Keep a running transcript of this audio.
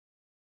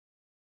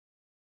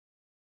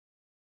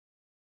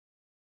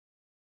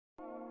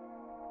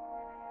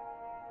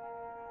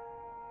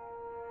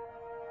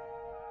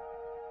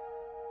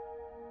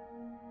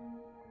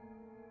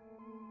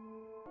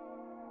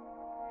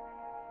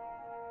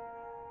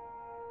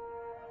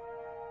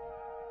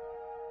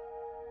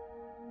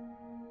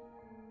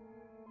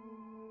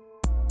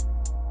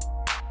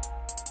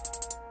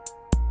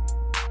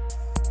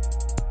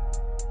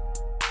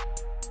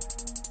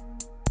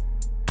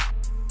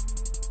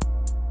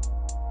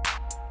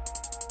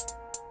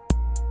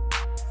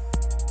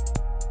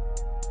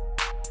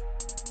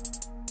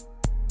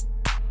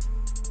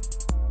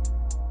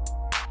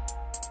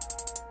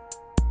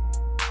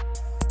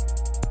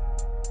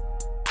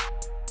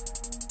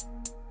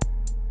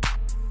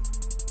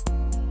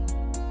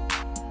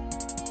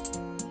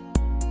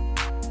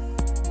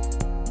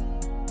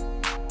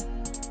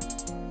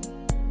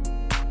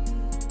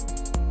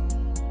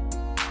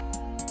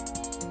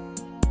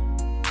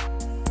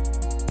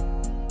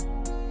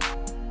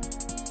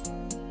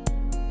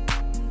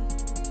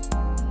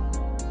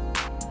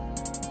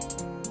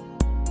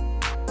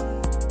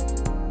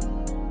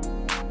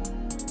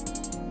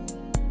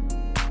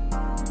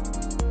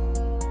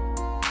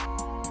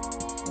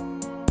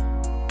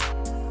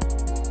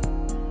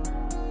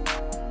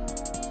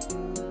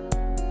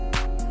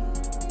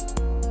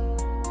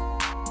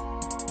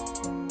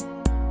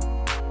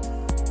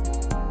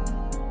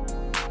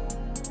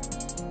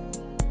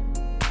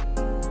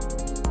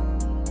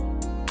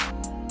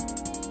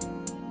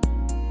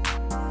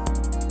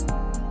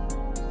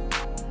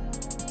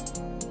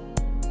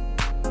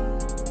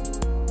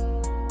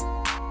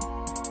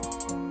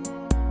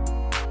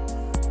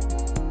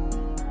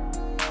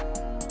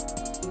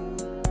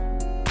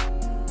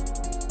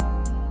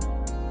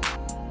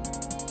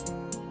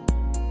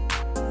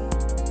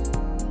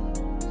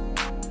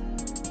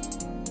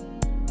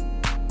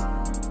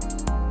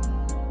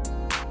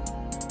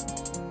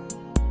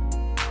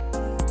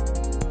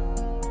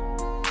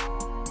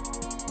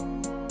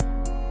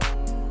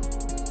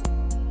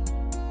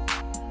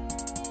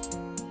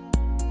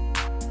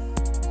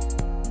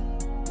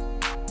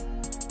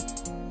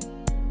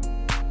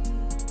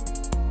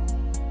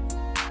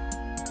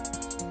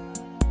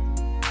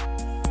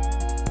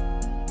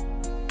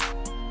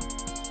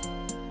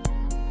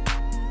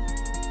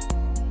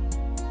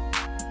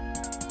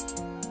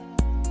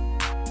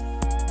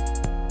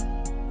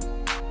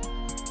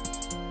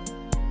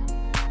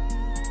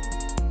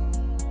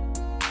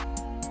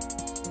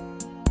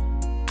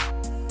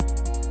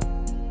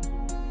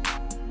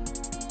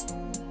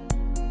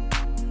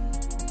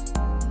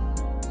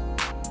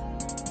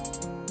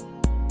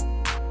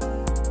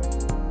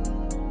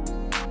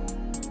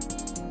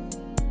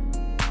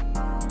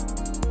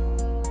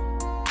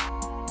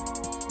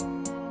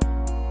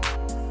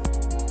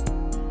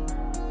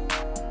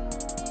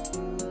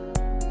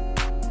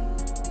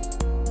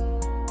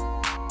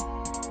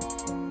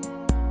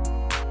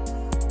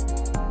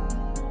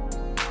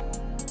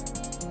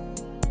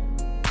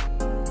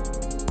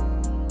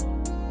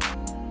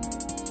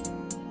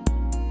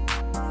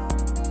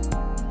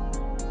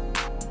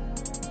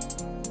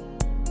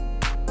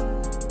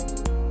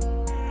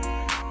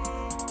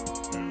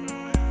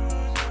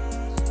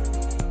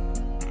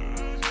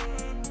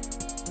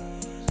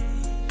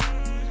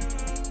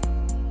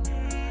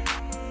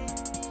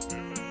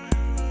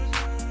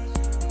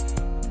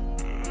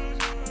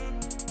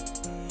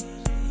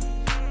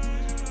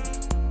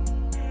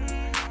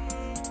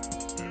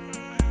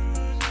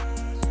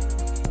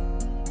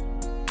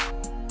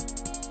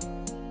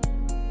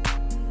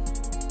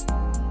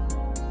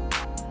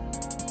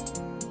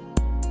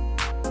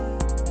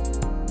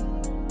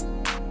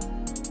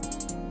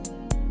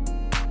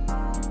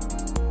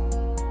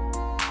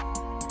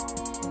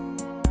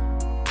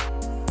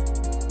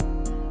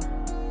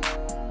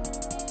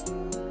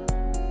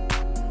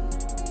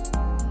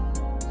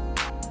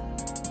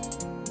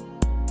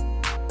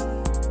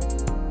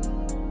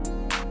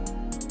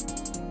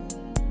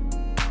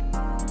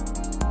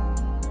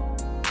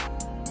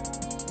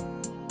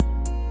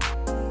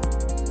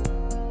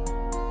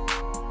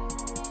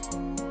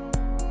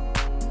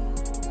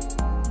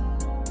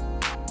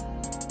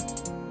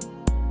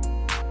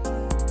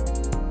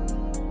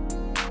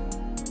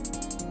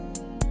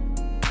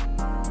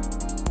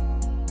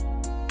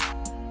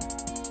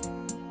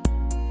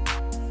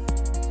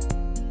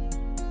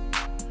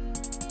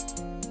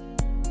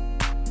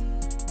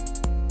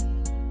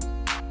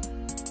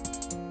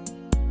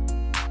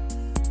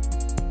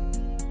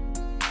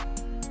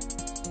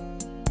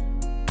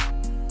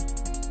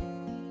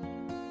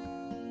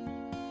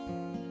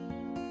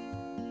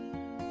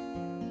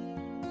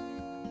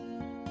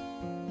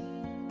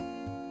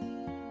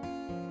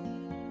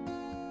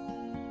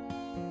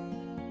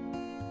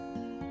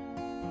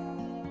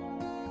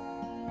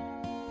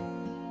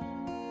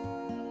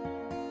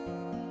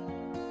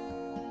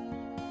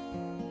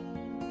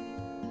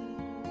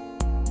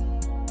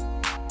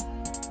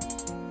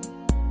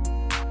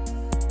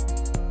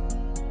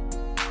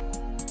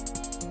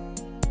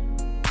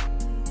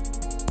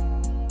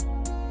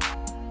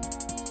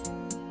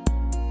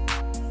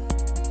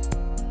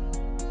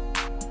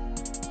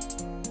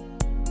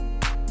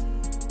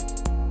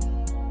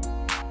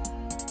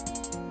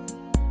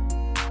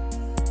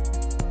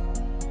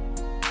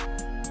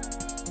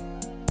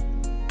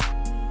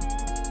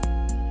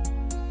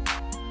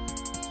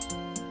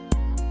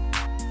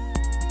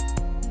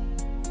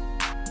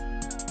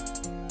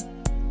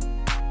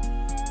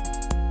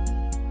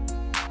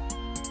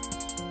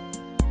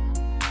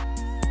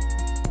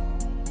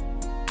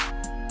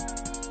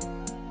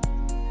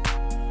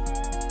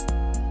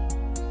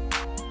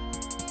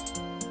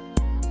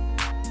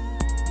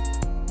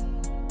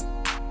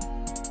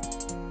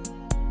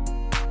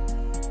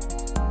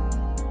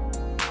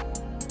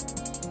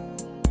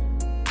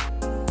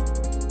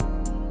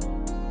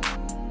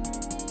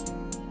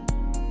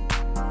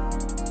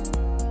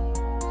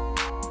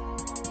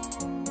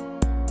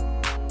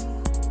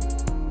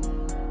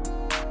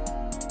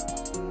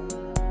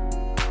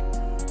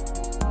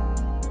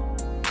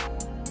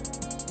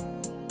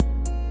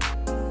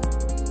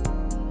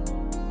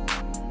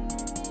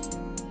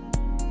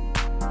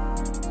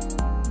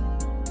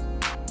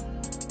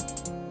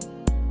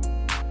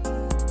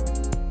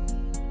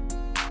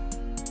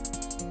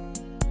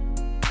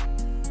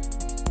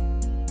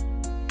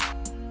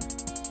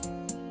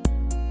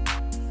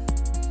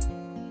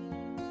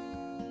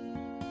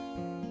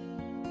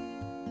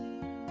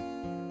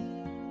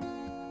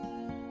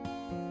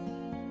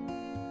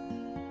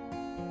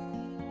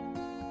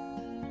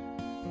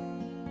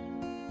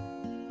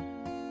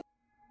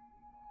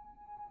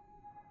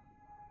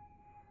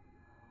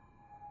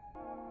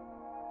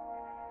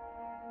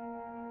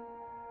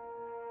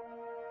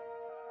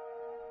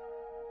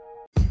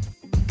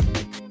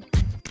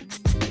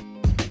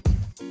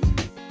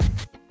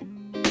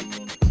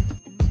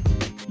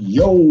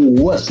Yo,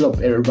 what's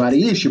up,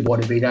 everybody? It's your boy,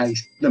 the Big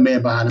Ice, the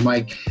man behind the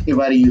mic,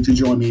 inviting you to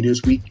join me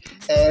this week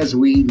as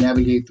we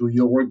navigate through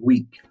your work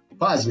week.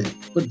 Positive,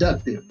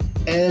 productive,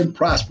 and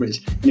prosperous.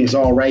 And it's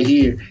all right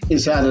here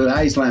inside of the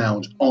Ice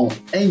Lounge on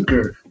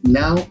Anchor,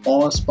 now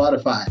on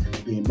Spotify.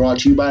 Being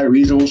brought to you by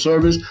Reasonable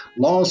Service,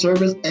 Lawn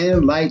Service,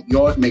 and Light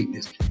Yard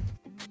Maintenance.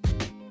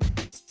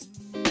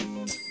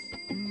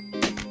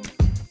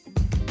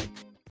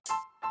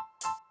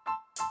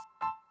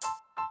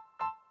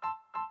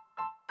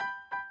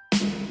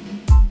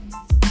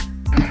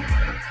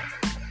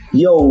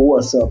 Yo,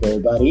 what's up,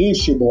 everybody?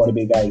 It's your boy, the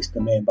Big Ice, the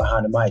man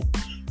behind the mic,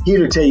 here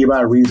to tell you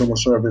about Reasonable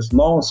Service,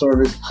 Lawn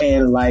Service,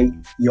 and Light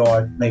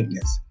Yard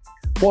Maintenance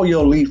for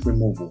your leaf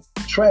removal,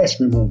 trash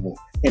removal,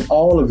 and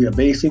all of your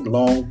basic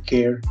lawn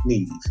care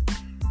needs.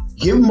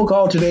 Give them a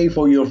call today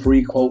for your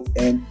free quote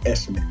and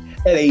estimate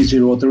at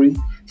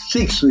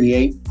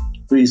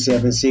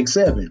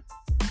 803-638-3767.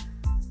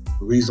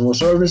 Reasonable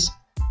service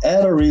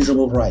at a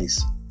reasonable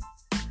price.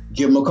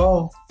 Give them a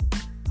call,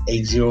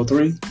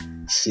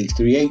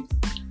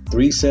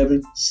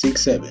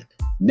 803-638-3767.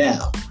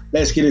 Now,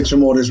 let's get into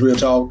more of this real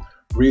talk,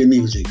 real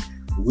music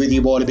with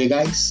your boy, the Big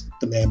Ice,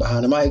 the man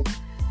behind the mic,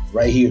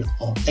 right here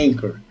on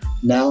Anchor,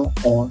 now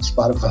on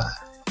Spotify.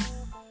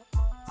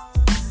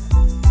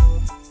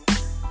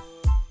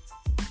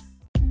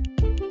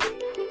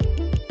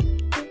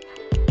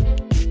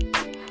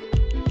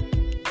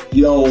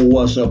 Yo,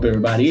 what's up,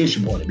 everybody? It's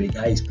your boy, the Big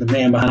Ice, the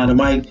man behind the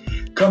mic,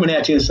 coming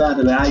at you inside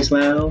of the Ice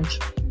Lounge,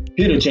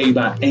 here to tell you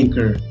about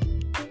Anchor,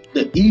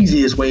 the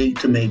easiest way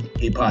to make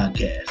a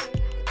podcast.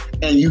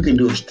 And you can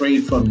do it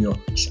straight from your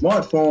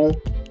smartphone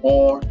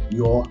or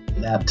your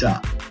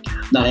laptop.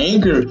 Now,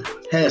 Anchor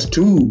has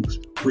tools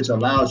which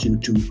allows you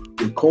to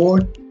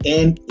record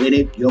and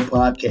edit your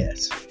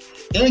podcast.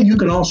 And you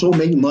can also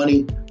make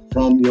money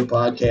from your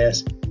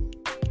podcast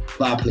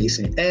by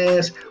placing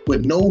ads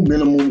with no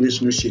minimum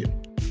listenership.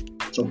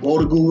 So go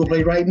to Google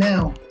Play right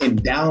now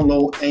and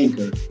download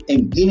Anchor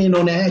and get in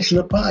on the action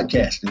of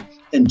podcasting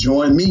and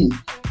join me,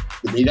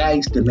 the Big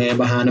Ice, the man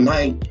behind the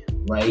mic,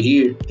 right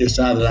here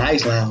inside of the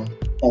Ice Lounge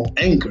on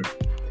Anchor,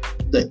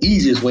 the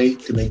easiest way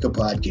to make a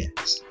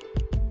podcast.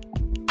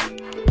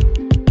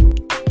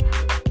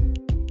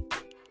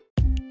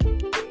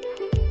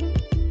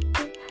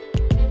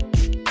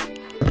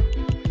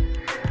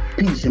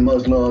 Peace and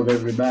much love,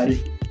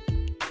 everybody.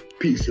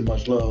 Peace and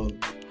much love.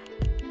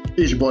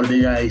 It's your boy, the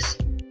Big Ice,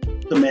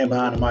 the man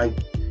behind the mic,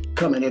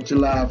 coming at you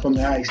live from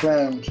the Ice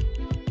Lounge.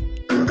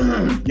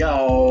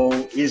 Y'all,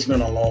 it's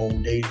been a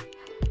long day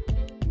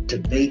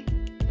today,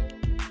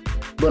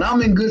 but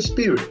I'm in good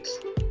spirits.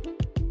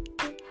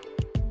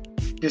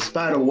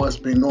 Despite of what's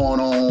been going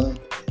on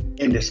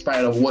and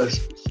despite of what's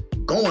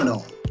going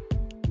on,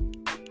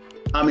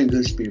 I'm in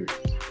good spirits.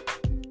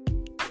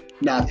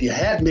 Now, if you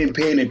hadn't been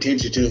paying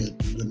attention to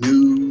the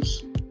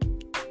news,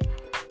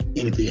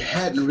 and if you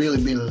hadn't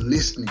really been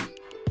listening,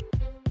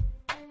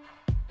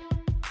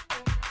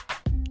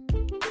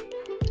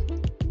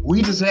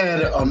 we just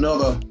had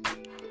another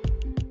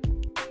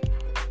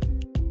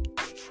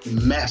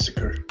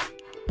massacre,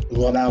 is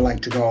what I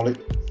like to call it,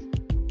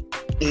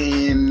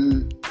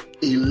 in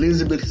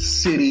Elizabeth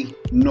City,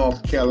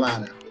 North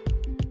Carolina.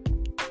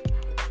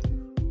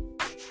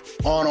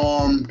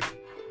 Unarmed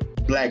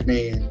black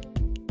man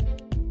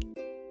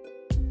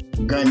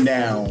gunned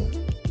down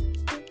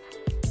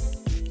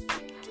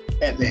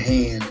at the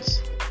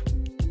hands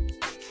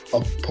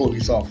of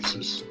police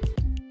officers.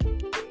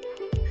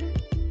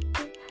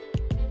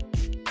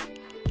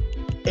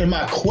 And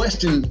my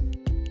question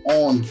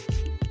on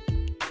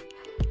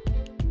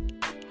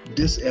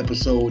this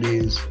episode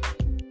is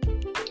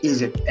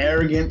it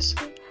arrogance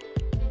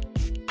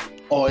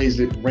or is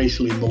it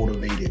racially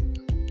motivated?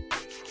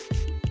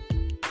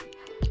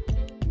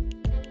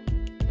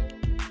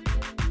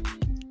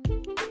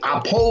 I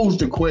posed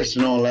the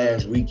question on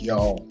last week,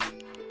 y'all.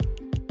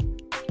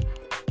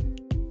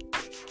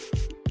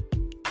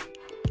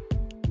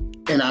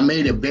 And I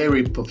made a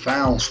very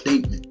profound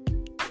statement.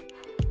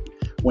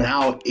 When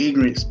our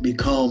ignorance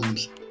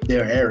becomes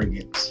their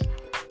arrogance.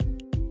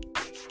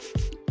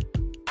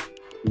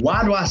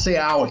 Why do I say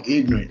our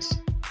ignorance?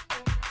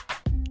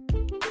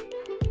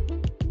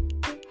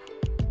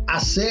 I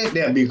said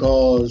that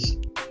because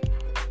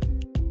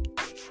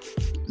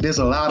there's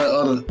a lot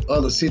of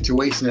other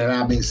situations that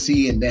I've been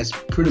seeing that's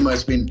pretty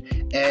much been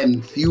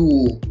adding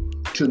fuel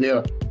to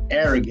their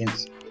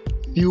arrogance,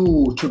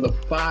 fuel to the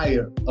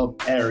fire of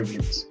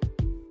arrogance.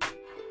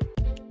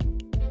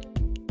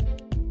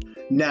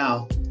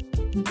 Now,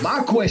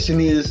 my question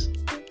is,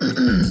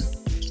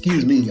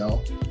 excuse me,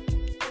 y'all.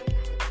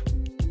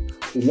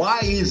 Why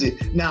is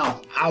it?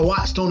 Now, I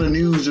watched on the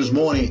news this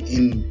morning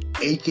in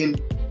Aiken,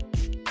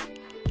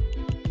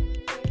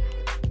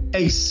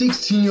 a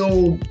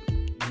 16-year-old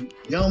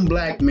young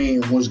black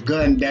man was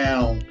gunned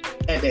down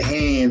at the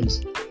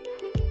hands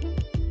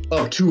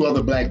of two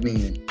other black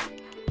men.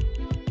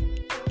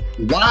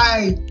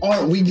 Why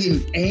aren't we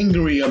getting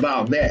angry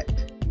about that?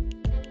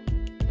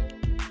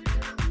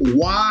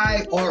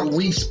 Why aren't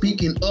we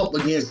speaking up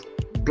against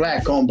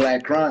black on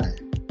black crime?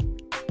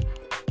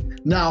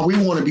 Now,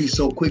 we want to be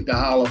so quick to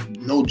holler,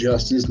 no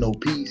justice, no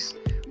peace.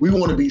 We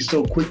want to be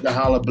so quick to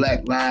holler,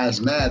 Black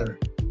Lives Matter.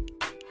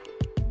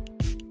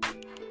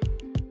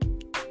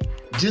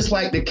 Just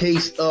like the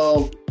case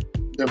of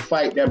the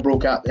fight that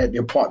broke out at the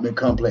apartment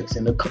complex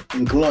in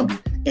Columbia,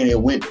 and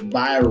it went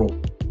viral.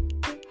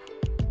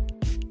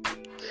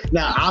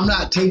 Now, I'm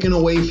not taking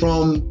away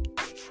from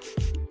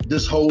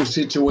this whole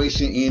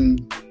situation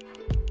in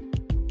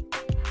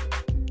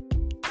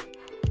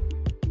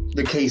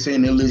the case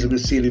in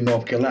Elizabeth City,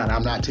 North Carolina.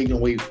 I'm not taking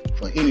away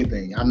for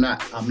anything. I'm not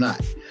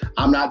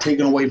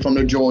taking away from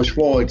the George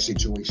Floyd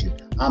situation.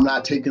 I'm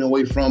not taking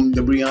away from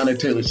the Breonna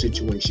Taylor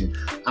situation.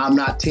 I'm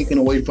not taking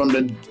away from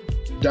the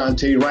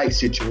Daunte Wright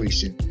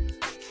situation.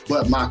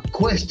 But my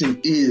question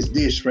is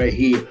this right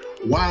here.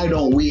 Why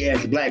don't we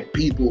as Black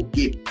people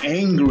get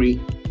angry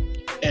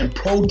and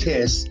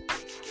protest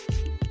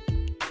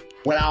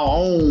when our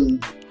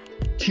own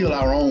kill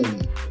our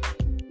own?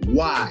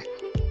 Why?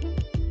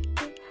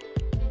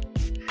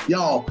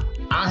 Y'all,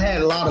 I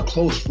had a lot of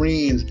close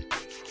friends,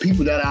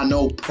 people that I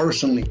know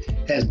personally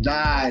has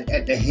died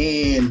at the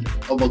hand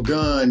of a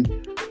gun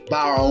by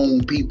our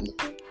own people.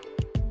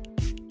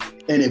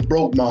 And it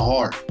broke my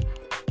heart.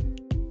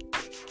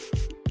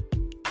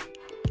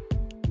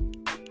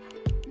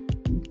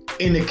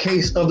 In the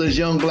case of this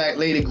young Black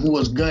lady who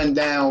was gunned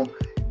down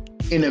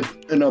in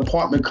an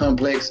apartment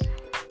complex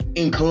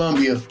in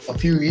Columbia a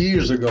few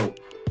years ago,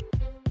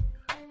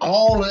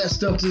 all of that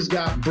stuff just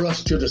got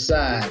brushed to the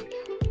side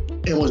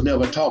and was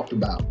never talked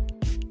about.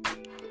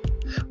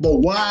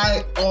 But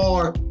why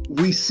are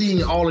we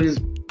seeing all of this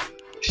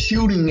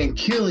shooting and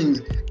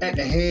killings at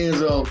the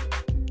hands of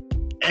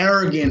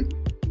arrogant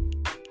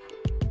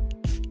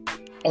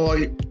or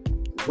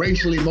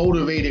racially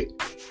motivated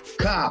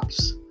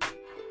cops?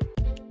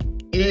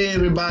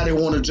 Everybody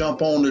want to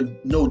jump on the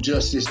no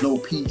justice, no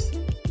peace,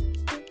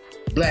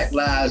 Black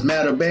Lives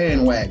Matter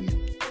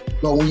bandwagon.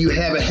 But when you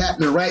have it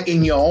happening right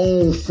in your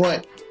own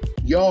front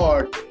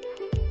yard,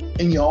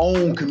 in your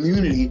own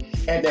community,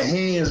 at the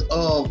hands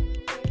of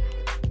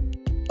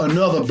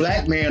another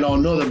Black man or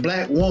another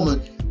Black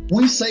woman,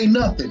 we say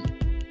nothing.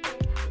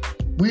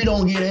 We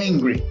don't get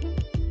angry.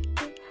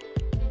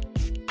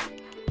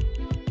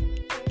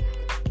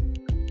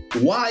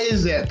 Why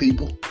is that,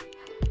 people?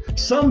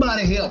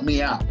 Somebody help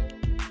me out.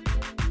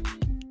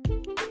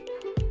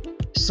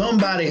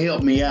 Somebody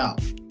help me out.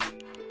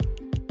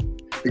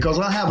 Because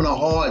I'm having a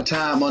hard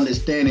time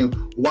understanding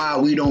why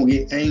we don't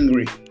get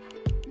angry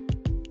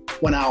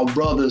when our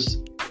brothers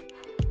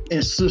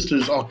and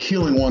sisters are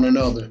killing one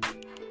another.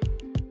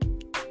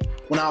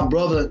 When our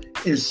brothers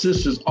and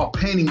sisters are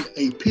painting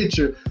a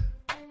picture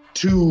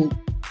to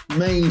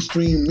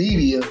mainstream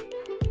media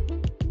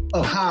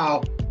of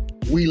how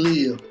we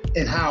live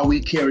and how we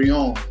carry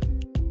on.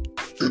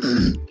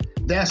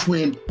 That's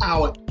when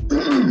our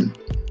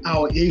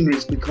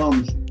ignorance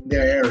becomes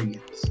their arrogance.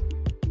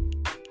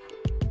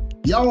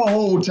 Y'all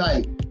hold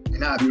tight,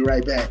 and I'll be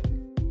right back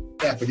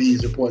after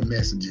these important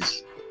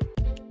messages.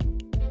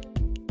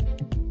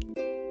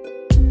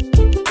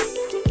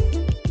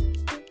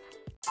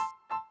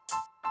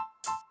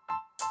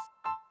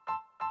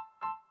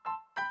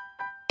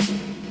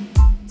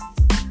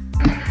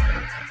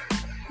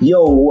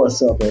 Yo,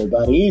 what's up,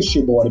 everybody? It's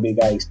your boy, the Big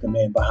Ice, the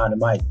man behind the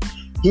mic,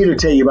 here to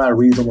tell you about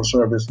reasonable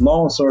service,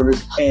 lawn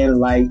service, and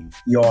light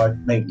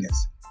yard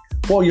maintenance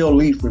for your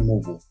leaf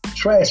removal,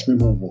 trash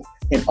removal,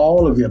 and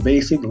all of your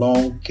basic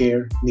lawn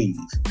care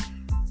needs.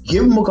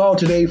 Give them a call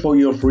today for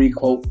your free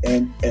quote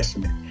and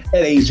estimate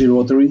at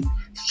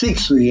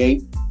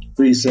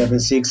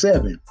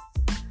 803-638-3767.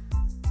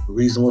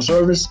 Reasonable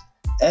service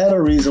at a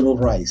reasonable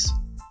price.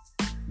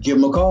 Give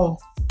them a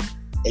call,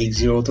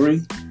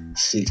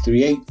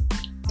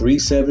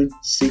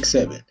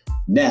 803-638-3767.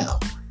 Now,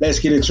 let's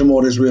get into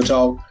more of this real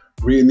talk,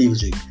 real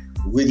music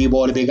with your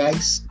boy, the Big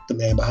Ice, the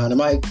man behind the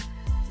mic,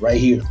 right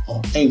here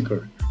on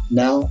Anchor,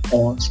 now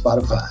on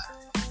Spotify.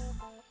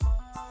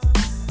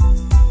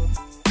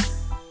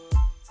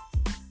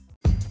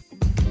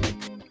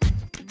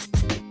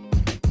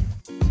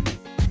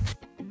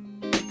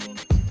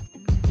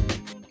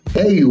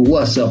 Hey,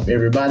 what's up,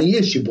 everybody?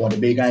 It's your boy, the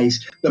Big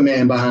Ice, the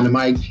man behind the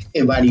mic,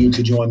 inviting you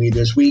to join me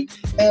this week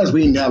as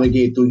we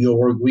navigate through your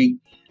work week,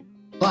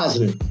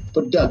 positive,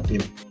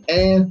 productive,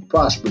 and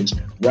prosperous,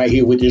 right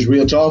here with this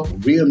real talk,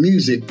 real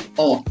music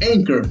on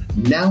Anchor,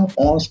 now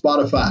on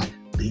Spotify,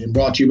 being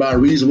brought to you by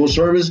Reasonable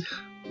Service,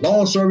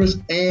 Lawn Service,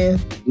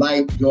 and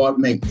Light Yard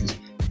Maintenance.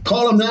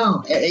 Call them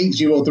now at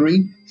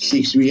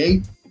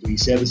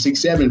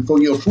 803-638-3767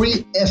 for your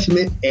free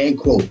estimate and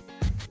quote.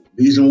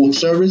 Reasonable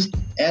service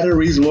at a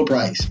reasonable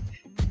price.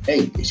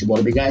 Hey, it's your boy,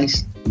 the Big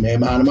Ice, the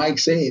man behind the mic,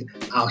 said,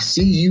 I'll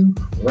see you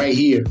right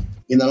here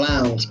in the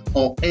lounge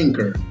on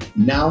Anchor,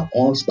 now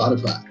on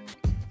Spotify.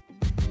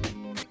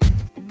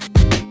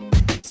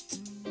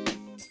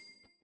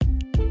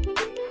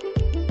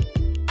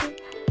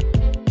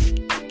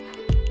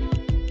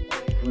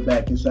 We're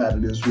back inside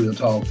of this real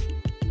talk,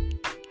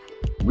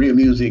 real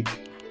music,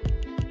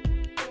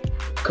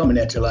 coming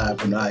at you live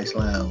from the Ice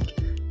Lounge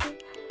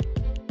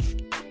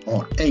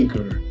on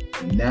Anchor,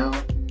 now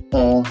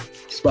on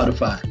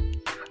Spotify.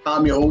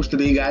 I'm your host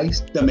today,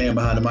 guys, the man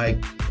behind the mic.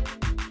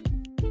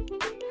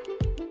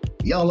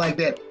 Y'all like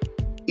that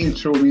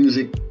intro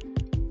music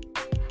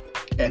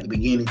at the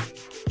beginning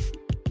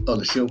of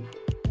the show?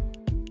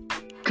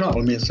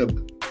 Compliments of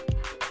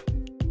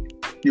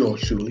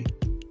yours truly.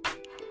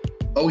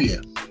 Oh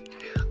yeah.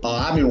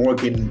 I've been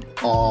working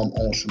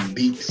on some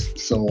beats.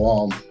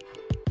 So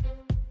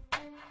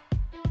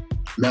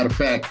matter of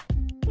fact,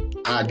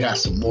 I got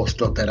some more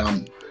stuff that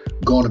I'm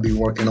going to be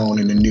working on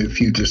in the near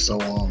future. So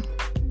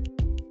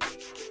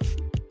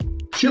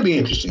should be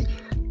interesting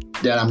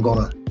that I'm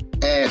going to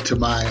add to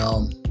my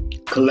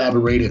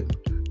collaborated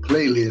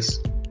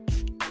playlist,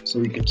 so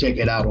you can check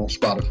it out on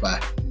Spotify.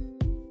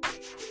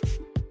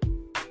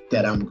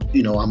 That I'm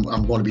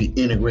going to be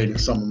integrating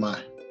some of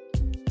my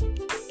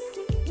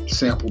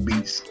sample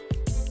beats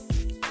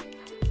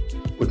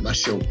with my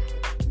show.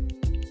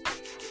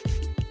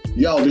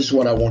 Y'all, this is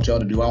what I want y'all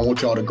to do. I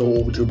want y'all to go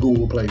over to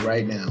Google Play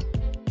right now.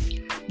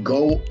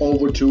 Go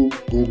over to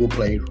Google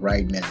Play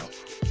right now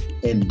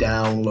and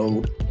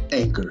download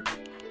Anchor.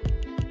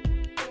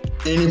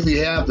 And if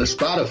you have the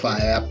Spotify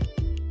app,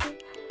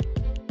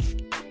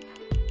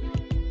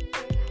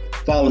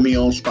 follow me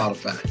on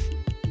Spotify.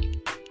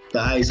 The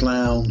Ice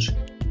Lounge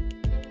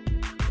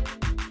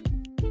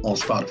on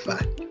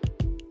Spotify.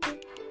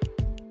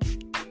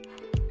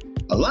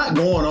 A lot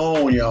going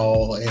on,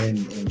 y'all, and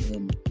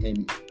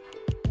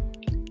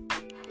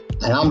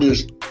I'm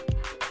just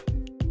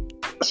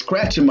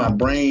scratching my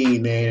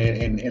brain,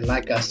 man. And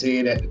like I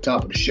said at the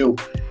top of the show,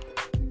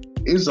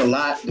 there's a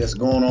lot that's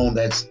going on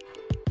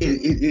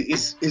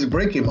it's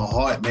breaking my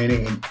heart, man.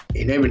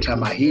 And every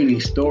time I hear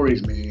these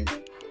stories, man,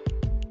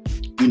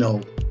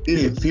 it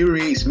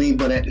infuriates me,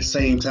 but at the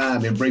same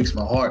time, it breaks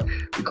my heart,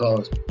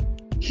 because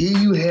here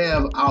you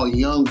have our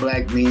young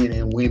black men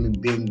and women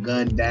being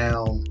gunned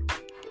down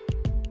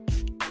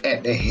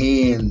at the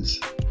hands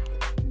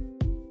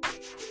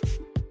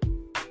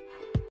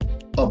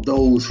of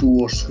those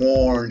who are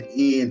sworn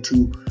in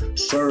to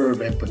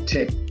serve and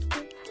protect.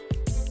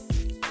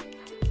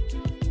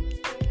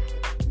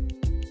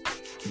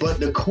 But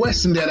the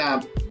question that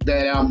I'm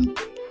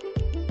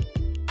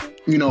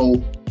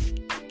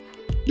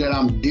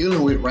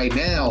dealing with right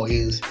now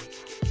is,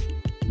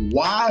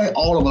 why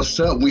all of a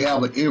sudden we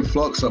have an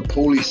influx of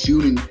police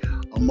shooting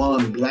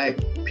among black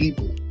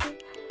people?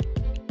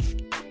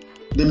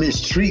 The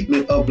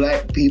mistreatment of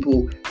black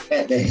people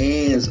at the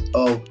hands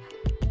of,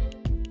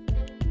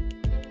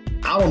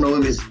 I don't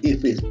know if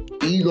it's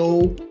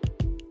ego,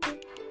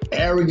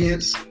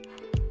 arrogance,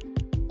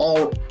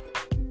 or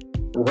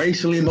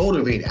racially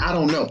motivated. I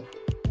don't know.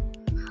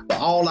 But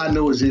all I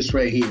know is this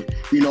right here.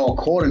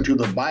 According to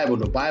the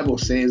Bible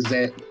says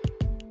that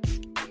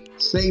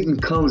Satan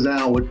comes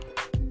down with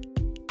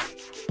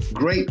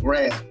great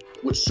wrath,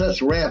 with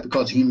such wrath,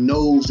 because he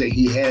knows that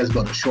he has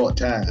but a short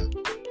time.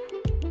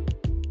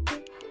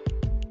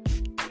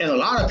 And a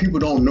lot of people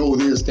don't know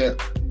this,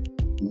 that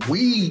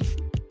we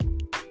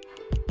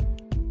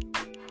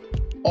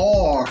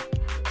are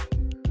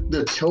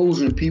the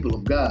chosen people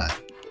of God.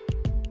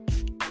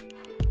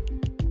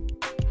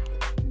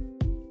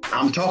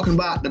 I'm talking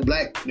about the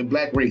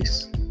black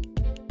race.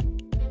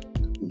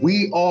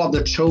 We are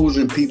the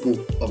chosen people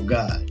of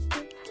God.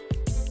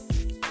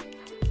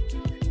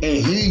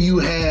 And here you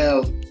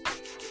have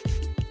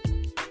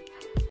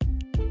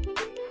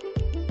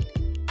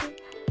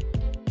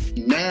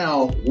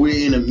now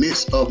we're in the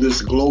midst of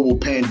this global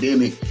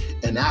pandemic,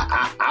 and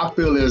I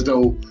feel as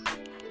though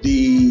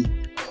the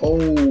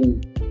whole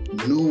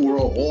New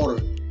World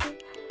Order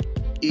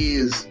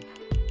is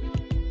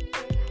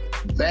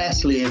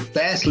vastly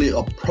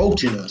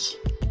approaching us.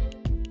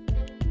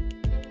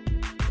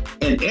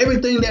 And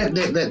everything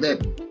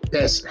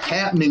that's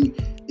happening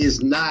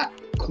is not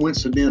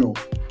coincidental.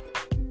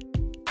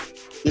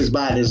 It's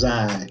by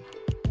design.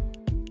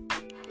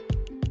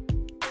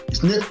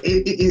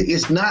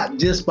 It's not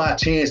just by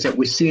chance that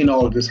we're seeing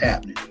all of this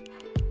happening.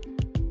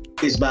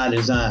 It's by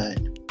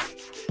design.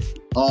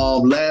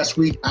 Last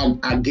week,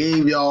 I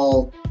gave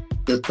y'all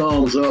the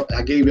thumbs up.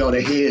 I gave y'all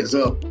the heads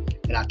up.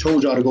 And I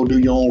told y'all to go do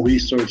your own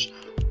research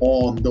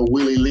on the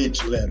Willie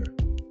Lynch letter.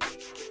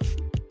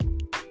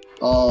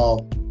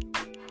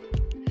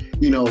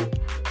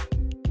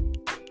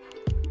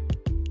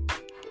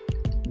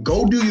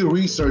 Go do your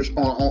research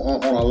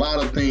on a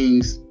lot of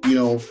things,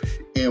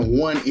 and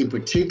one in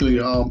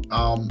particular,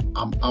 I'm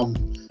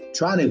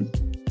trying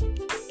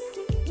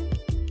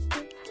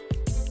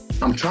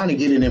to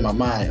get it in my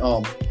mind.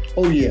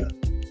 Oh yeah.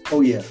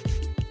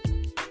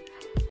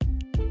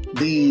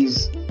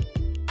 These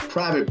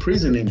private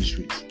prison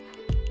industries.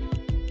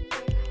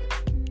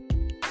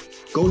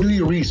 Go do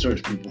your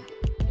research, people.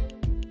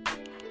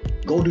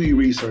 Go do your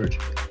research.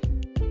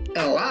 And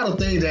a lot of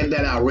things that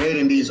I read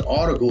in these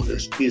articles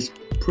is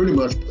pretty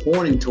much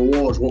pointing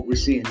towards what we're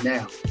seeing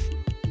now.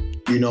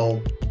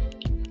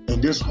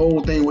 And this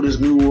whole thing with this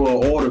New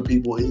World Order,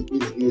 people,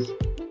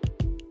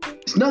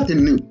 it's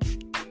nothing new.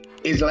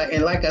 It's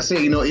like I said,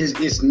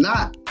 it's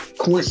not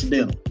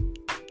coincidental.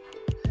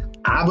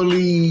 I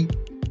believe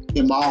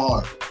in my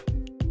heart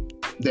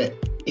that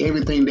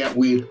everything that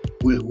we're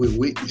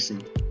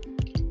witnessing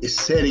is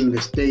setting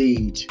the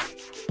stage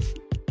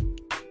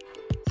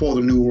for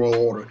the New World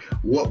Order.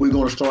 What we're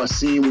going to start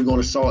seeing, we're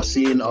going to start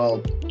seeing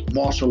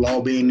martial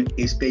law being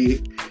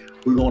instated.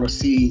 We're going to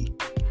see,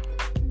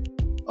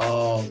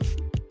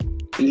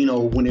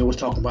 when they was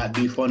talking about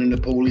defunding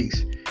the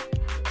police.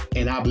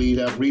 And I believe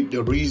that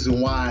the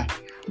reason why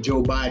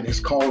Joe Biden is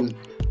calling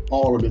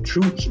all of the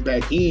troops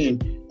back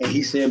in, and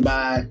he said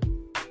by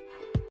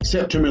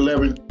September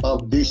 11th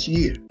of this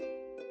year,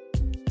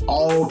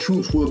 all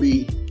troops will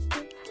be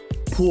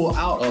pulled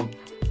out of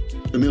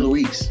the Middle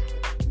East.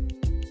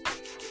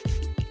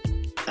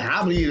 And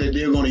I believe that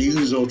they're going to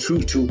use those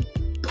troops to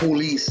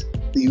police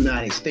the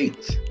United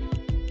States.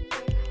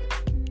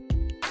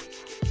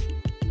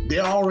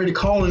 They're already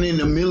calling in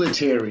the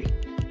military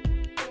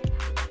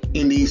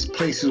in these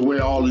places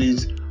where all of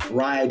these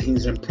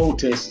riotings and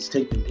protests is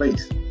taking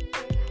place.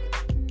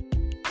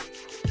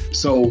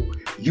 So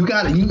you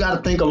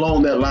gotta think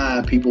along that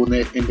line, people, and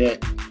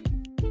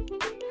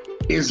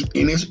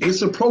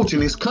it's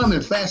approaching, it's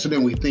coming faster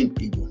than we think,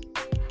 people.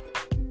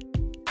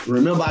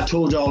 Remember I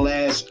told y'all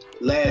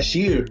last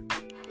year,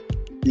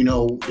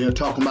 they're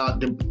talking about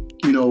the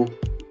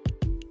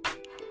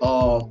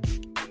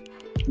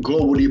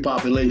global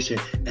depopulation,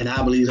 and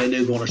I believe that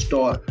they're going to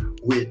start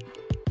with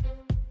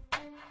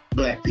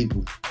black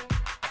people.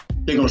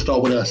 They're going to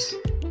start with us.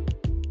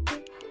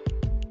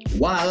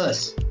 Why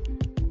us?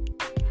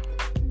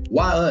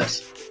 Why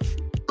us?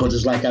 Because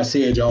it's like I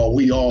said, y'all,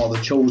 we are the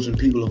chosen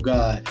people of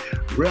God.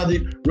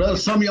 Whether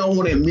some of y'all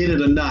want to admit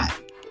it or not,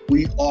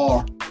 we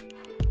are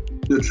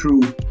the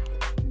true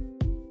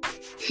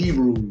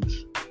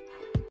Hebrews,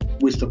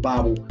 which the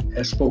Bible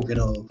has spoken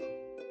of.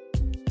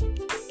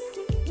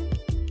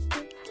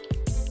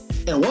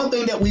 And another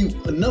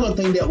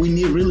thing that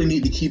we really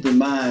need to keep in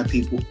mind,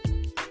 people,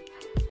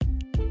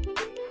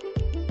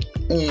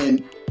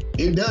 and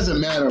it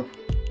doesn't matter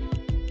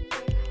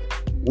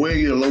where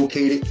you're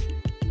located,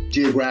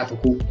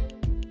 geographical.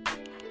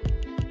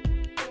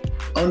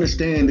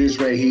 Understand this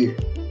right here.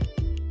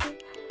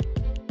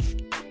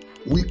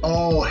 We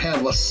all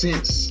have a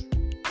sense.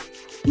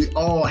 We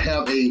all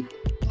have a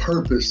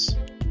purpose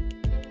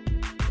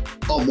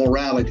of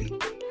morality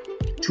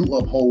to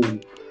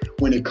uphold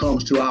when it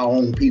comes to our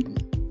own people.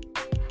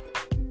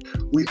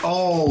 We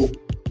all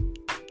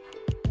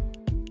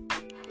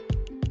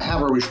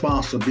have a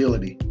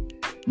responsibility.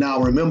 Now,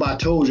 remember I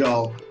told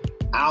y'all,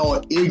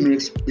 our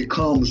ignorance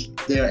becomes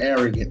their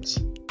arrogance.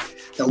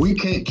 And we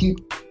can't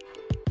keep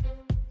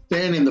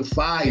fanning the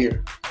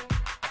fire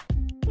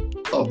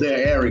of their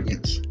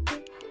arrogance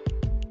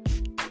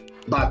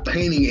by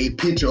painting a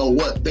picture of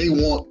what they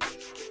want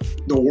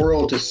the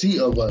world to see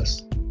of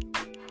us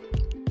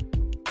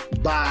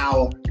by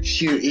our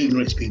sheer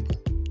ignorance, people.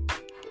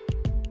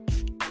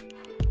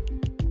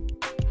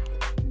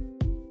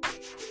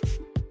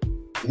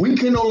 We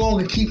can no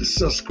longer keep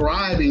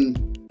subscribing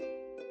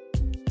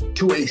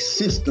to a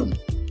system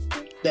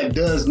that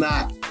does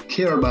not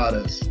care about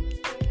us.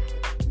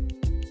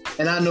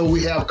 And I know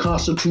we have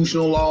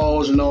constitutional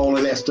laws and all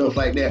of that stuff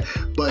like that,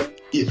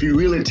 but if you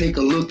really take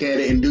a look at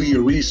it and do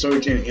your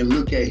research and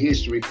look at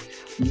history,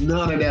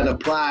 none of that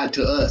applied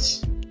to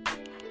us.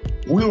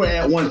 We were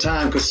at one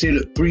time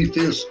considered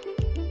 3/5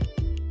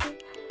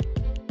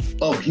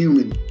 of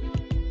human.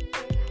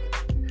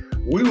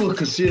 We were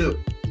considered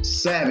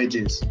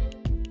savages.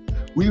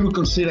 We were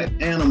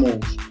considered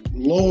animals,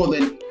 lower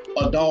than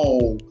a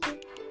dog.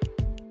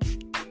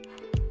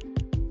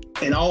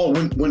 And all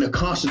when the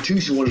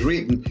Constitution was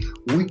written,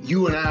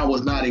 you and I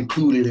was not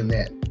included in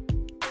that.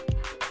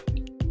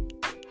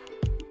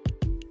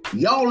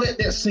 Y'all let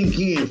that sink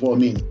in for a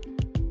minute.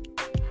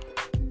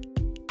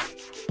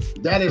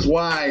 That is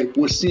why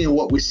we're seeing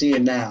what we're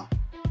seeing now.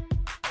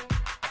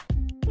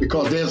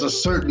 Because there's a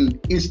certain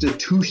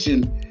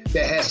institution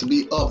that has to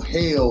be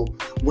upheld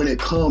when it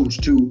comes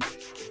to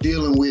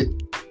dealing with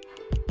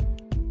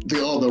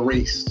the other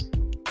race.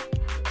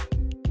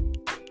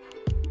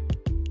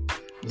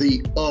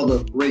 The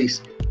other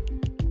race.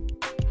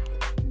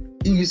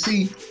 You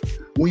see,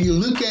 when you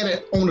look at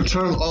it on the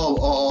term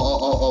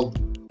of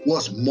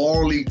what's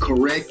morally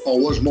correct or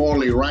what's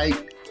morally right,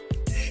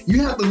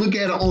 you have to look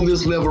at it on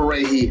this level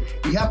right here.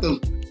 You have to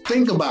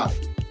think about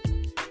it.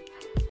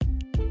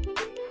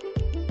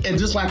 And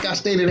just like I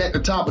stated at the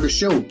top of the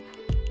show,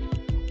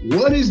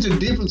 what is the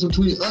difference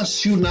between us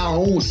shooting our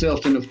own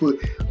selves in the foot,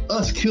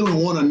 us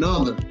killing one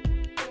another?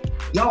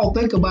 Y'all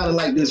think about it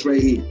like this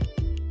right here.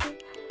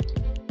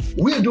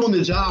 We're doing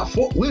the job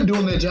for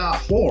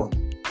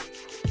them.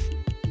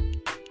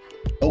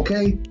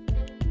 Okay?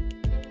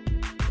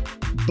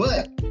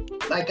 But,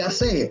 like I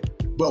said,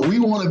 we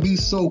want to be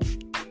so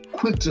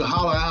quick to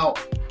holler out,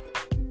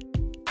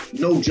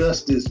 no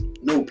justice,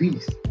 no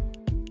peace.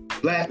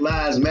 Black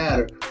Lives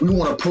Matter. We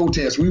want to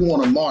protest. We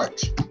want to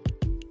march.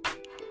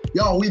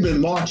 Y'all, we've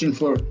been marching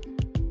for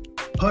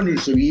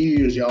hundreds of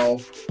years,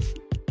 y'all.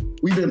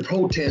 We've been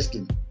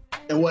protesting.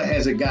 And what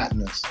has it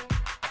gotten us?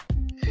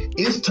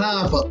 It's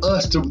time for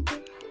us to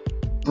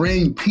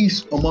bring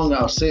peace among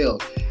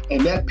ourselves.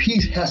 And that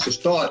peace has to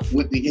start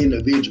with the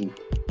individual.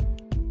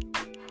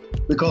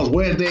 Because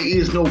where there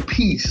is no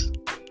peace,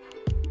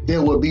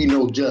 there will be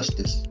no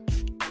justice.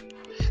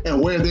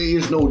 And where there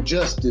is no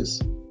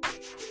justice,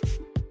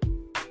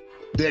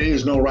 there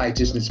is no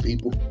righteousness,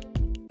 people.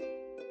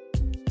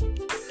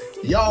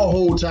 Y'all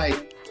hold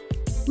tight.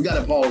 We got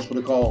to pause for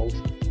the calls.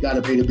 Got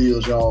to pay the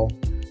bills, y'all.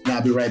 And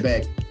I'll be right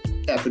back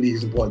after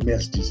these important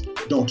messages.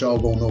 Don't y'all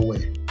go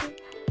nowhere.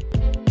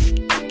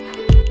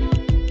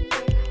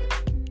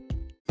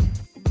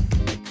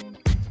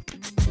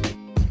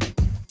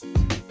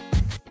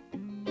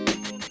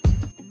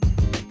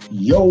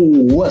 Yo,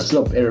 what's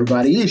up,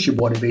 everybody? It's your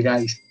boy, the Big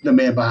Ice, the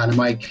man behind the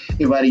mic,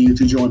 inviting you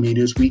to join me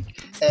this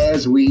week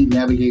as we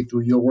navigate through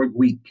your work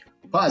week.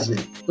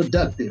 Positive,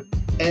 productive,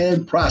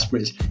 and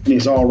prosperous. And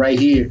it's all right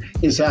here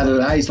inside of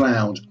the Ice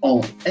Lounge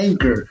on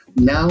Anchor,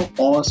 now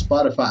on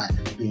Spotify.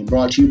 Being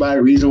brought to you by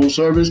Reasonable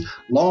Service,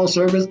 Lawn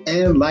Service,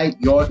 and Light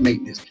Yard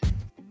Maintenance.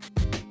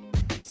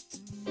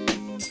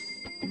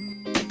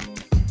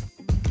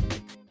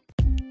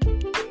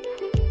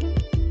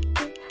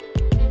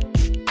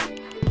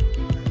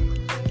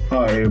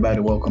 All right, everybody,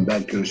 welcome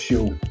back to the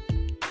show.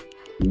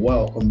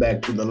 Welcome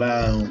back to the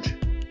lounge.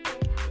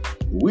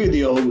 We're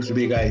the host, the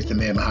Big Ice, the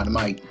man behind the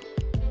mic.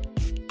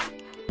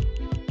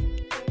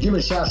 Giving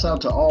shouts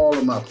out to all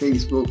of my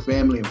Facebook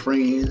family and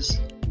friends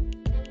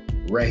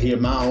right here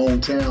in my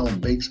hometown,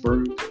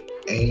 Batesburg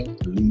and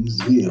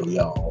Leesville,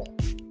 y'all.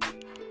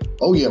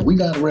 Oh yeah, we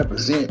gotta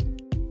represent.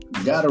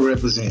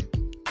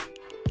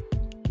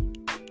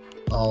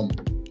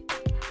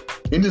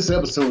 In this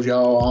episode,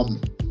 y'all,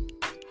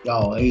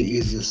 it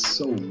is just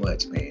so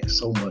much, man.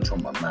 So much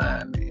on my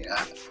mind, man.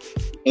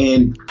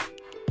 And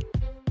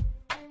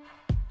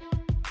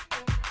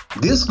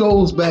this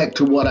goes back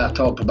to what I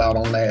talked about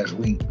on last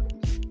week.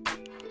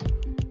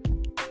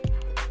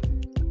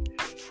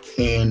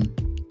 And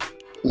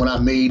when I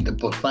made the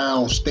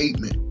profound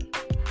statement,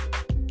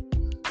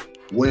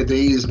 where there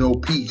is no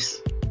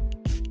peace,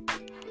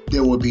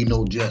 there will be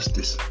no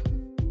justice.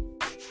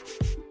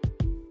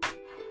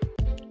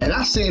 And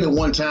I said it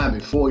one time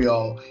before,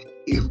 y'all,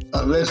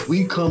 unless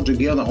we come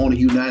together on a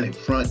united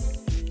front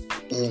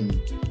and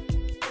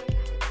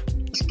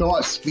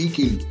start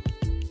speaking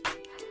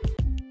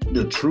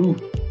the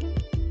truth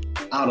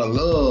out of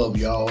love,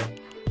 y'all,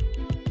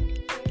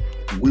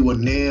 we will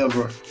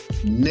never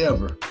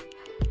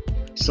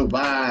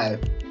survive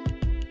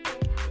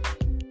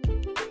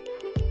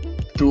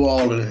through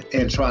all of the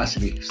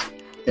atrocities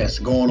that's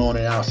going on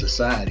in our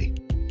society.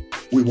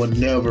 We will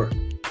never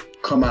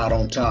come out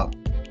on top.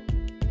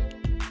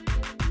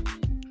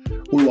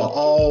 We will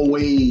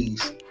always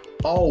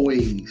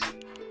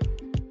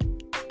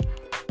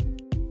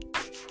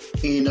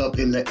end up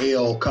in the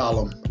L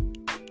column,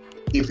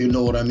 if you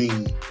know what I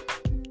mean.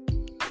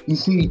 You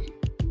see,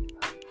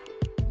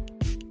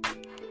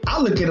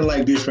 I look at it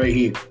like this right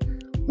here.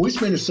 We're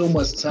spending so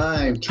much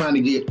time trying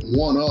to get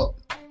one up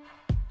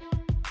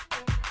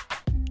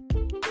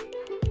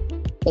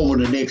over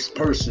the next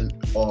person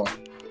or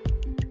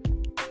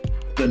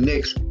the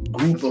next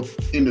group of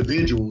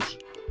individuals,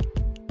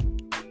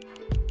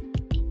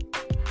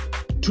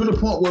 to the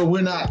point where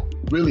we're not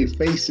really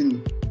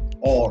facing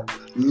or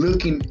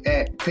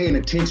paying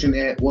attention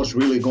at what's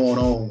really going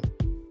on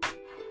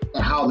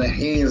and how the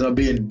hands are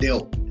being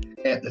dealt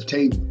at the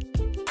table.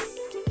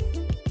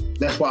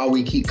 That's why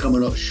we keep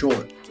coming up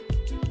short.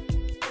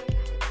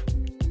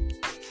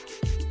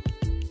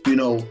 You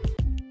know,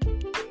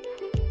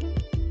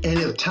 and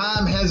if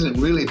time hasn't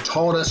really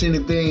taught us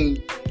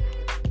anything,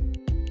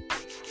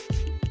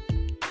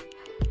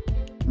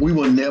 we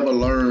will never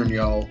learn,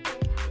 y'all.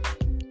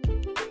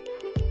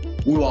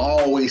 We will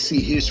always see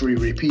history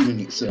repeating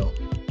itself.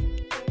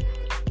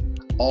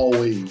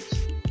 Always.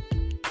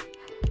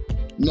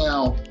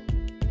 Now,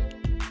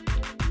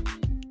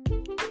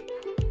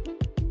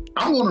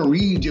 I want to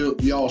read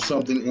y'all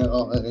something,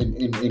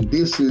 and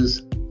this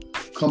is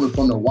coming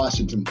from the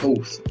Washington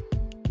Post.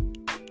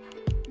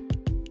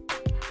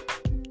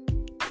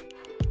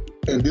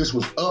 And this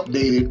was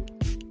updated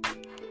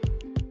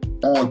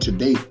on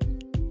today.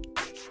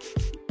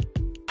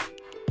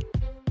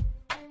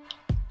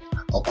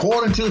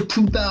 According to a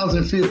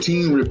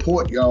 2015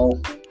 report, y'all,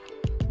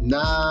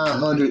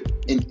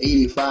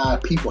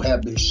 985 people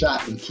have been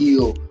shot and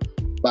killed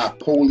by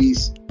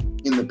police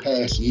in the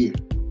past year.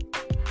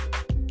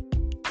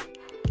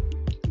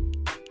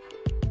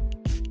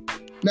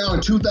 Now,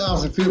 in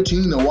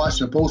 2015, the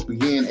Washington Post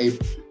began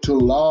to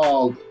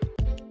log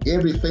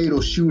every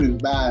fatal shooting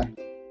by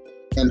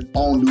an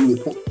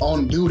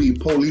on-duty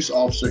police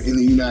officer in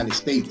the United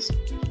States.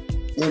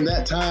 In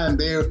that time,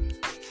 there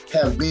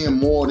have been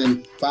more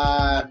than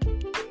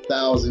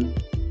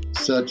 5,000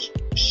 such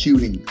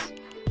shootings.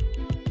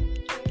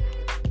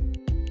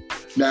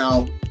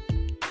 Now,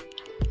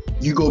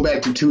 you go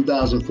back to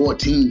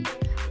 2014,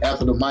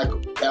 after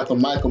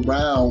Michael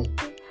Brown,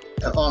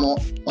 an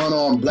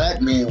unarmed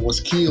black man, was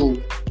killed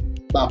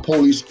by a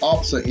police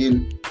officer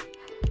in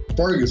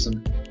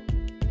Ferguson.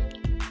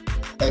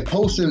 A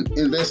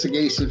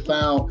post-investigation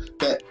found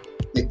that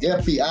the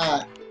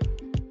FBI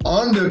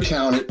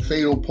undercounted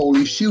fatal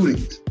police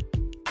shootings.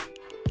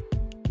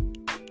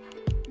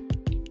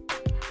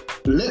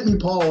 Let me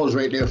pause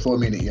right there for a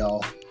minute,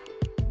 y'all.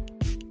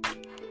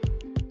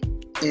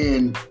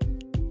 And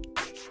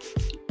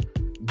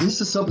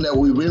this is something that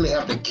we really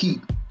have to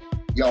keep.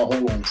 Y'all,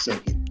 hold on a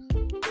second.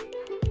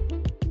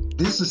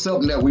 This is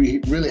something that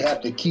we really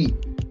have to keep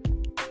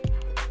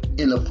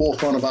in the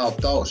forefront of our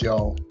thoughts,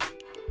 y'all.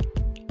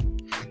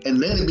 And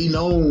let it be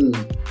known,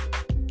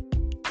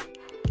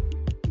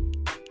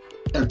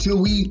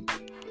 until we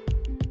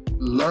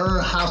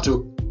learn how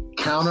to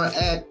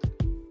counteract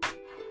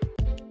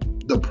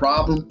the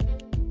problem,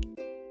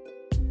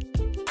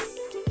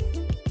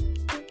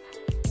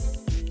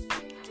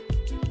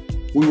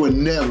 we will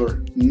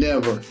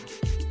never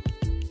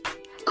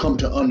come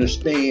to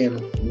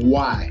understand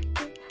why.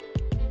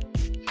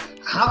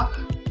 How,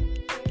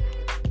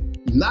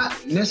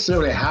 not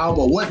necessarily how,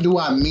 but what do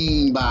I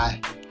mean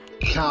by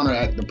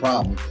counteract the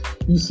problem?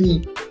 You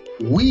see,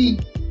 we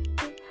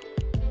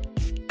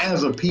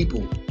as a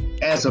people,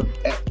 as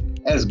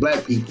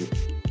black people,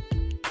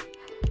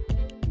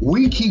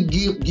 we keep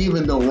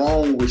giving the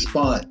wrong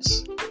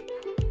response.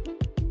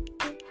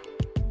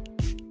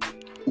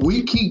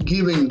 We keep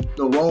giving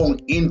the wrong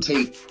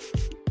intake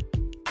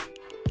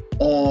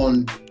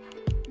on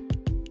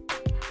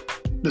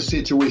the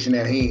situation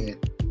at hand.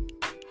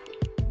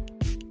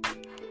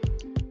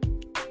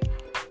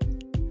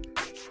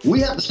 We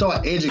have to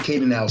start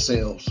educating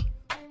ourselves.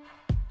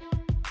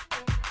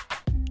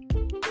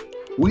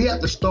 We have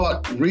to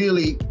start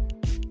really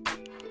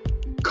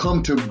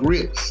come to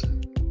grips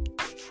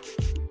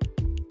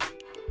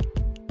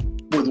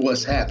with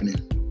what's happening.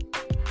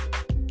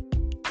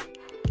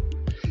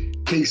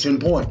 Case in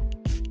point,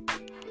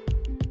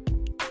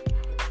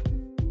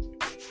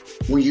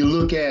 when you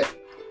look at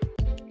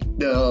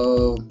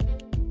the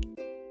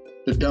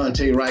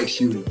Daunte Wright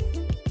shooting,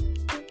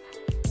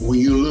 when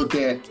you look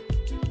at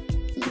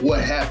what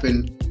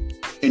happened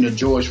in the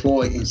George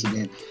Floyd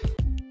incident,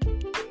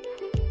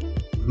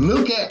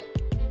 look at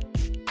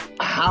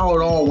how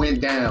it all went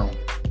down.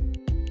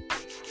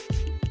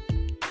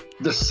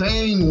 The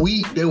same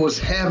week they was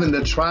having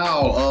the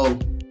trial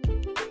of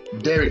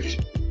Derek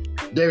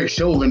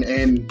Chauvin,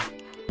 and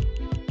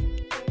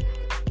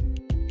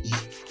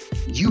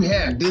you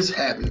had this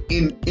happen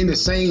in the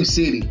same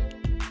city.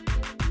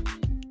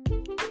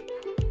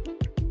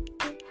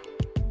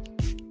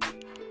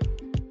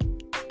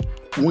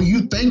 When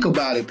you think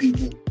about it,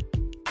 people,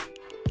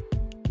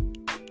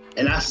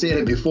 and I said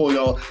it before,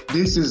 y'all,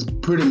 this is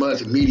pretty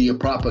much media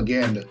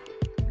propaganda.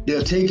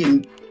 They're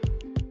taking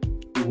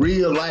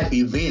real life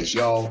events,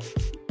 y'all,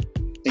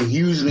 and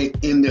using it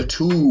in their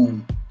tool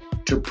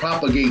to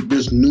propagate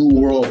this new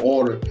world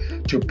order,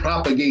 to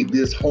propagate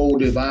this whole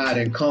divide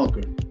and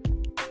conquer.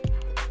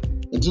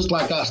 And just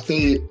like I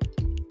stated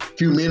a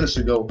few minutes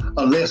ago,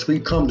 unless we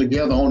come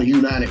together on a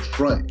united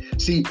front.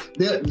 See,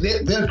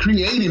 they're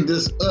creating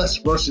this us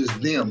versus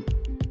them.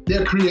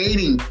 They're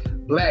creating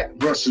black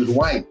versus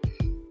white.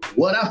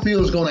 What I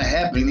feel is going to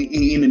happen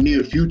in the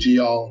near future,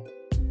 y'all,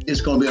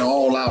 it's going to be an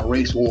all-out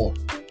race war.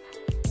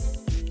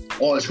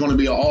 Or it's going to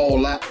be an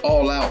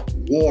all-out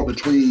war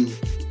between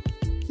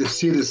the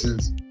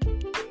citizens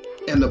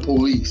and the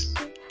police.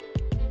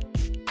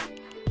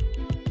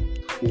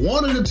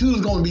 One of the two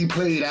is going to be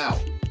played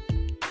out.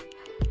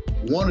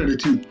 One of the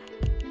two.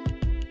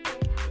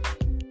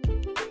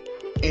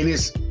 And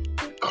it's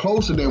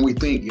closer than we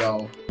think,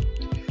 y'all.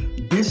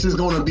 This is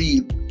going to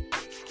be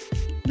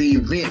the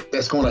event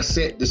that's going to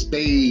set the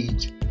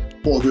stage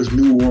for this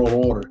new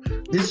world order.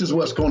 This is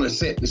what's going to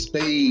set the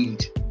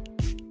stage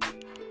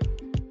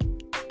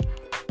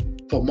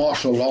for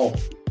martial law.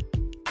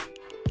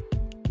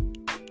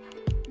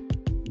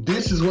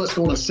 This is what's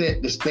going to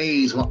set the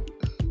stage for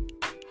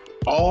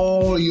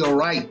all your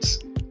rights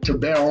to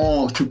bear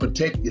arms to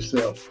protect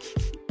yourself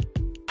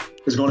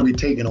is going to be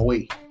taken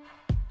away.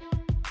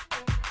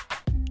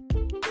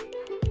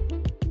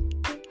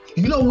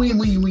 You know, when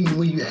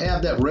you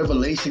have that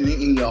revelation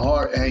in your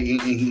heart, and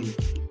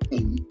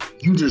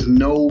you just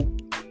know,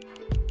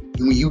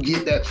 when you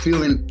get that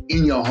feeling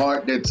in your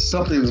heart that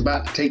something is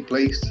about to take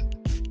place,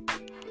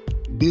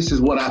 this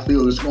is what I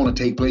feel is going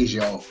to take place,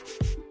 y'all.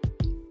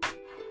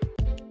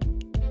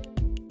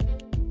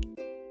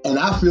 And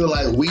I feel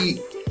like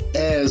we,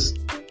 as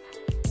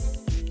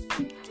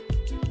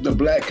the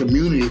black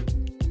community,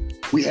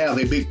 we have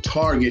a big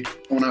target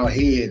on our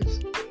heads.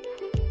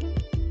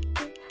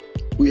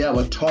 We have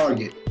a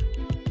target.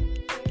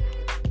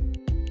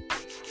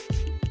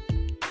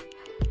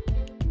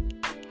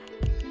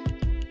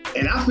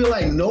 And I feel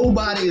like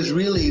nobody is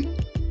really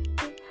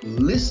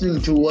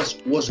listening to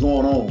what's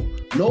going on.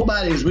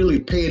 Nobody is really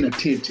paying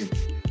attention.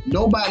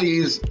 Nobody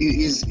is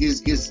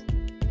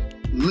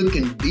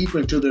looking deeper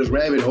into this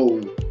rabbit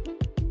hole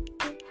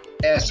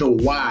as to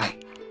why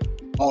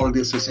all of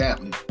this is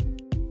happening.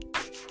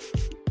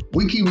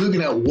 We keep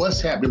looking at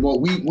what's happening,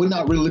 but we're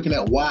not really looking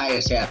at why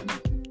it's happening.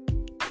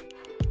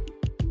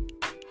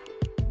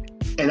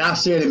 And I've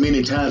said it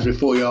many times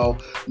before, y'all,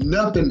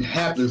 nothing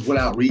happens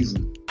without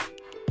reason.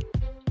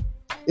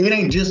 It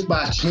ain't just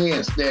by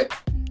chance that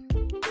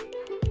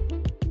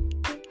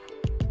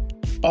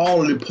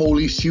all of the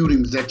police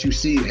shootings that you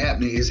see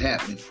happening is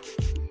happening.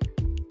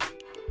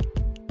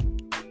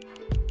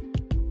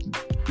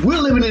 We're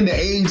living in the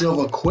age of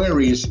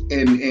Aquarius,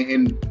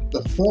 and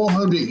the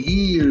 400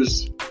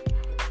 years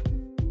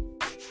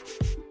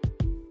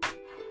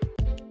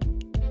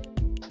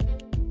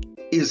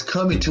is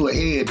coming to a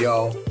head,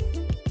 y'all.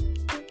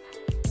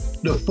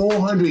 The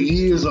 400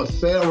 years of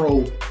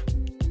Pharaoh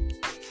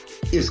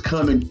is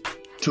coming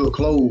to a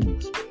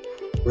close.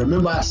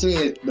 Remember I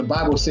said, the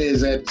Bible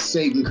says that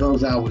Satan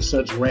comes out with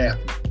such wrath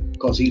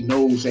because he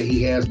knows that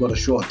he has but a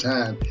short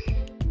time.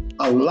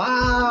 A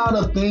lot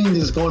of things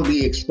is going to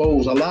be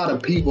exposed. A lot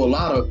of people, a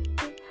lot of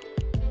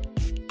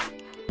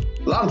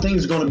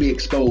things are going to be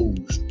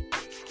exposed.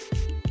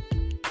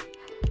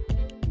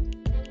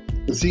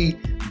 But see,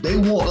 they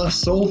want us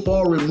so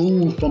far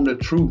removed from the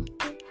truth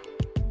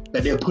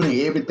that they're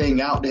putting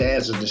everything out there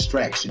as a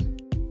distraction.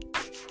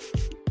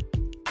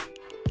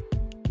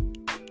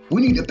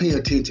 We need to pay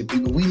attention,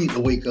 people. We need to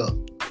wake up.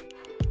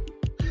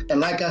 And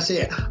like I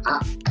said, I'm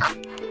not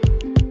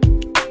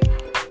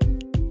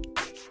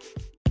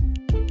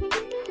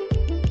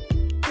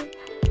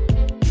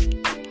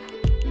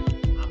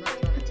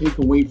trying to take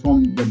away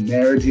from the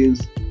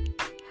narratives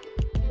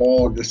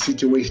or the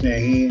situation at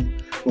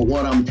hand, but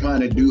what I'm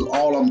trying to do,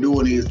 all I'm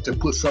doing is to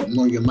put something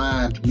on your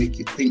mind to make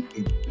you think,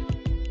 people.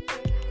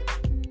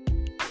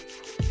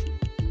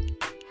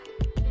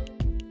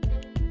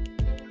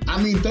 I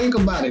mean, think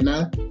about it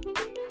now.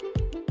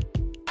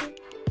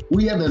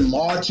 We have been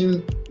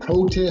marching,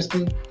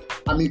 protesting.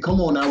 I mean, come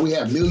on now. We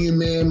had Million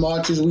Man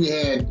marches. We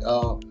had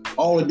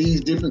all of these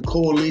different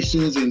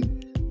coalitions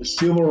and the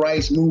civil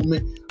rights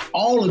movement,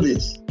 all of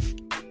this.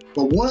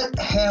 But what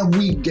have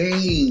we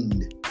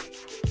gained?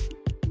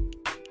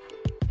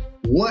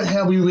 What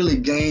have we really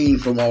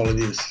gained from all of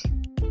this?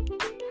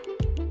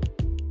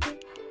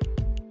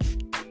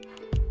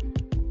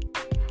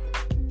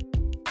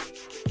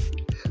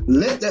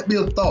 Let that be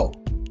a thought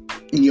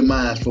in your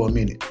minds for a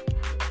minute.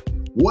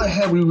 What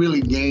have we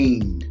really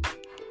gained?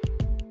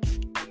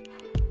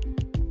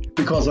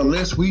 Because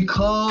unless we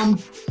come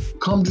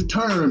to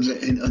terms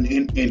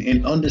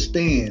and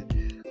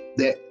understand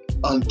that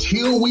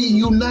until we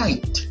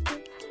unite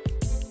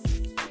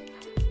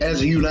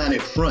as a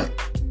united front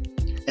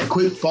and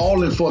quit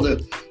falling for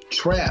the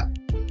trap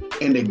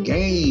and the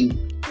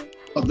game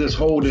of this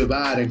whole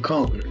divide and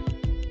conquer,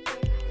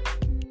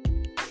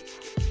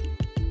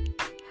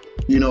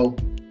 you know,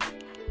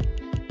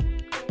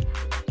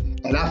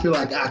 and I feel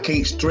like I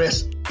can't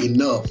stress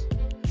enough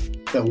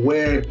that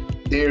where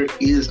there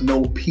is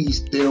no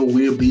peace, there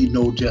will be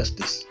no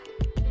justice.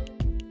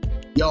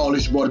 Y'all,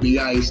 it's your boy B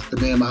Ice, the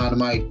man behind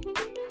the mic.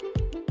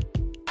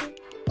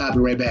 I'll be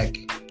right back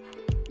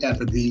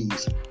after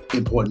these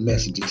important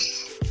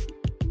messages.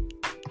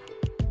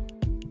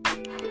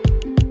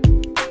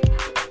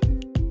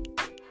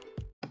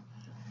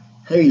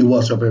 Hey,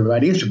 what's up,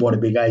 everybody? It's your boy, the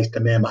Big Ice,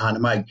 the man behind the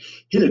mic,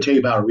 here to tell you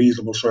about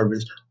reasonable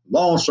service,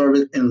 lawn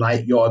service, and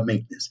light yard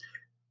maintenance.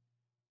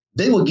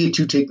 They will get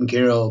you taken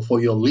care of for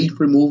your leaf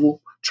removal,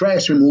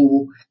 trash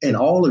removal, and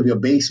all of your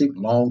basic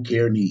lawn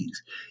care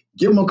needs.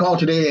 Give them a call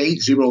today at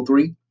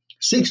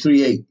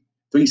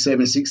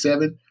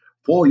 803-638-3767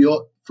 for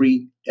your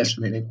free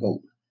estimate and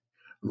quote.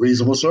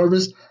 Reasonable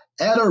service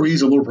at a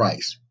reasonable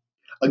price.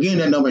 Again,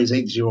 that number is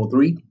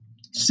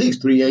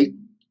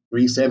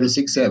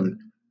 803-638-3767.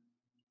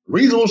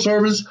 Reasonable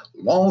service,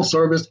 lawn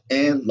service,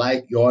 and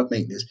light yard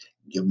maintenance.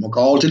 Give them a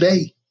call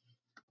today.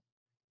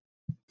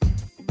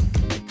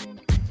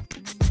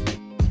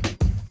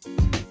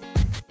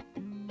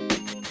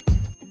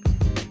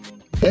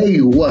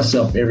 Hey, what's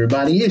up,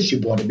 everybody? It's your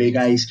boy, the Big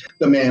Ice,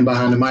 the man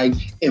behind the mic,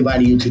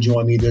 inviting you to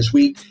join me this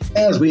week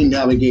as we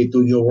navigate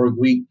through your work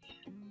week,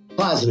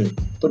 positive,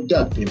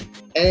 productive,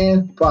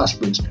 and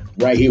prosperous,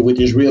 right here with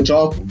this real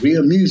talk,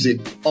 real music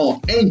on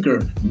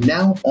Anchor,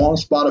 now on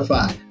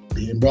Spotify.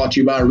 Being brought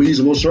to you by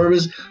Reasonable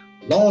Service,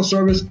 Lawn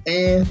Service,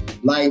 and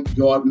Light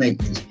Yard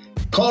Maintenance.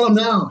 Call them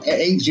now at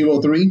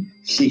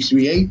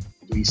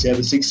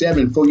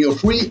 803-638-3767 for your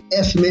free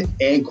estimate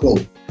and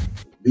quote.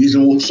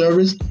 Reasonable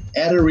service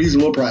at a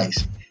reasonable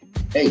price.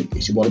 Hey,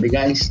 it's your boy, the Big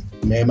Ice.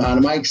 The man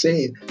behind the mic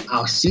said,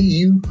 I'll see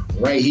you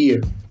right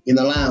here in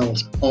the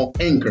lounge on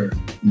Anchor,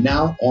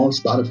 now on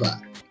Spotify.